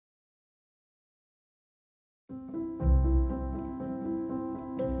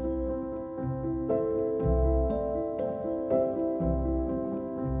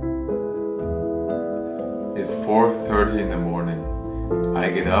It's 4:30 in the morning. I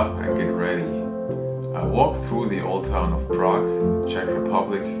get up and get ready. I walk through the old town of Prague, Czech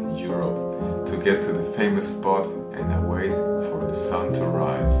Republic, Europe, to get to the famous spot, and I wait for the sun to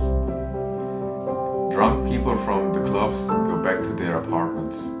rise. Drunk people from the clubs go back to their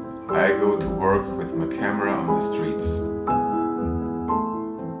apartments. I go to work with my camera on the streets.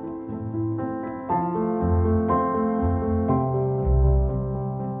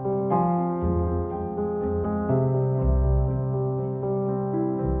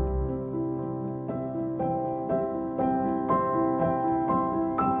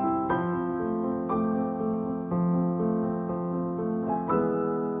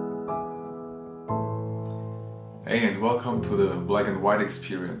 Hey, and welcome to the Black and White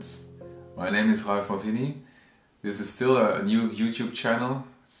experience. My name is Ralf Martini. This is still a new YouTube channel,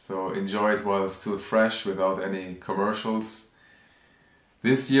 so enjoy it while it's still fresh without any commercials.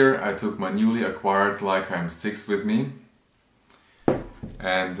 This year I took my newly acquired Leica M6 with me,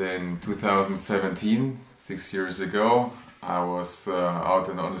 and in 2017, 6 years ago, I was out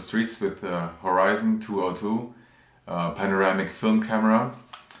on the streets with the Horizon 202 panoramic film camera.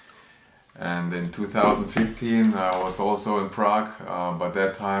 And in 2015 I was also in Prague, but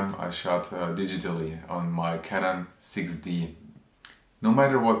that time I shot digitally on my Canon 6D. No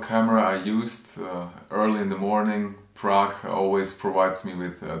matter what camera I used, early in the morning Prague always provides me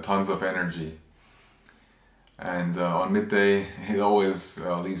with tons of energy. And on midday it always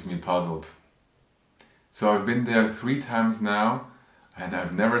leaves me puzzled. So I've been there 3 times now, and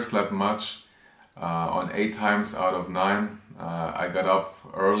I've never slept much. On 8 times out of 9 I got up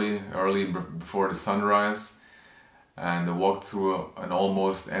early before the sunrise and walked through an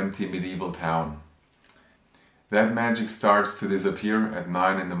almost empty medieval town. That magic starts to disappear at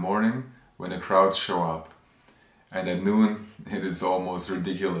 9 in the morning when the crowds show up, and at noon it is almost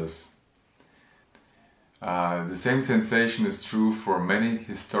ridiculous. The same sensation is true for many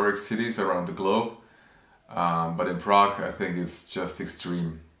historic cities around the globe, but in Prague I think it's just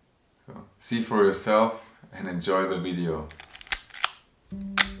extreme. So see for yourself and enjoy the video.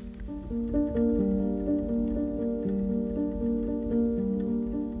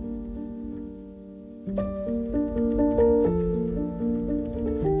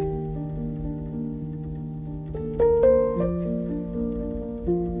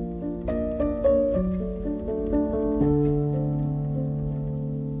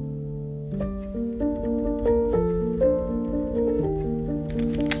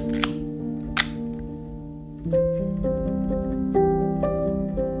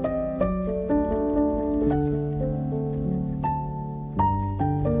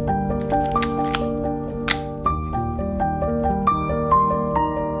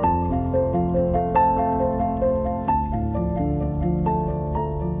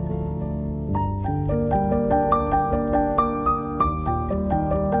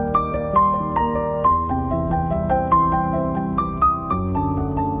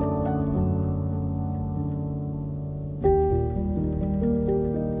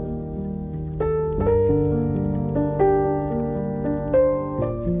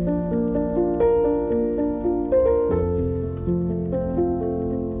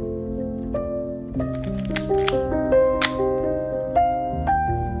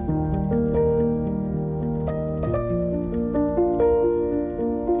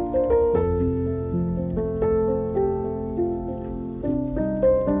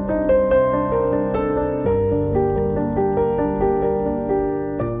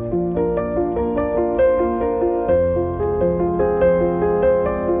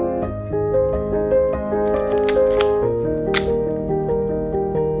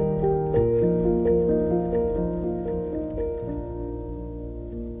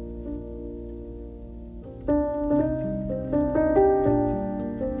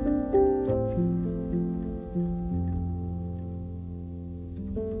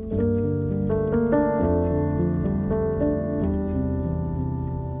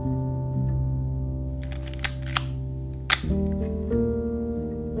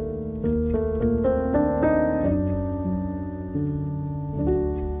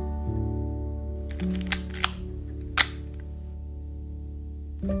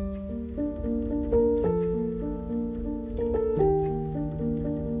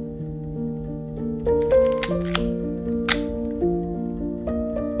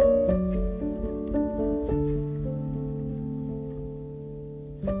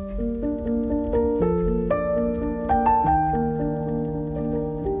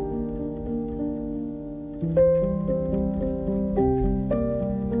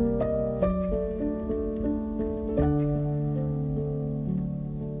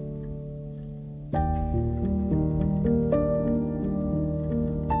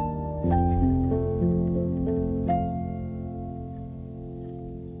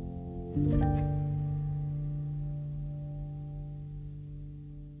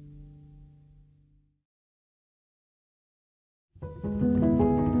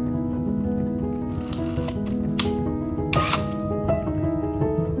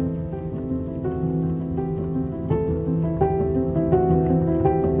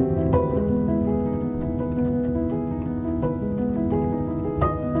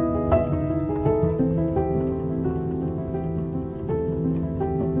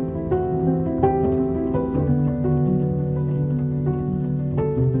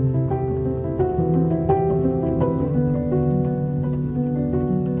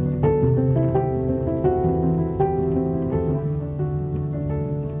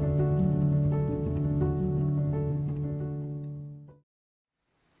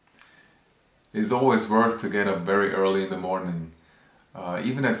 It's always worth to get up very early in the morning.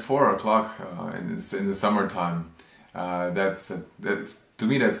 Even at 4 o'clock in the summertime. To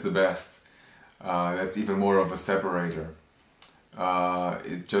me that's the best. That's even more of a separator.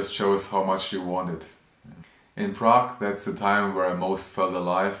 It just shows how much you want it. In Prague, that's the time where I most felt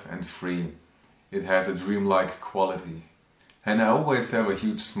alive and free. It has a dreamlike quality. And I always have a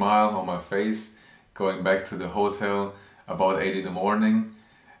huge smile on my face going back to the hotel about 8 in the morning,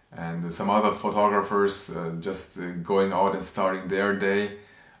 and some other photographers just going out and starting their day,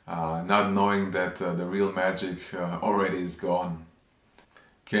 not knowing that the real magic already is gone.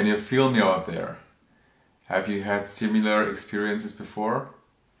 Can you feel me out there? Have you had similar experiences before?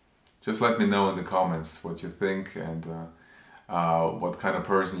 Just let me know in the comments what you think and what kind of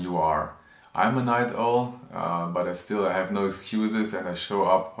person you are. I'm a night owl, but I have no excuses, and I show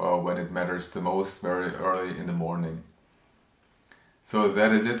up when it matters the most, very early in the morning. So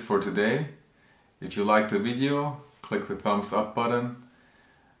that is it for today. If you liked the video, click the thumbs up button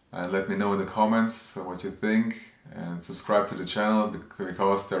and let me know in the comments what you think, and subscribe to the channel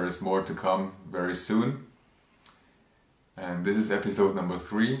because there is more to come very soon. And this is episode number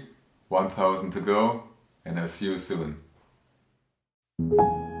 3, 1000 to go, and I'll see you soon.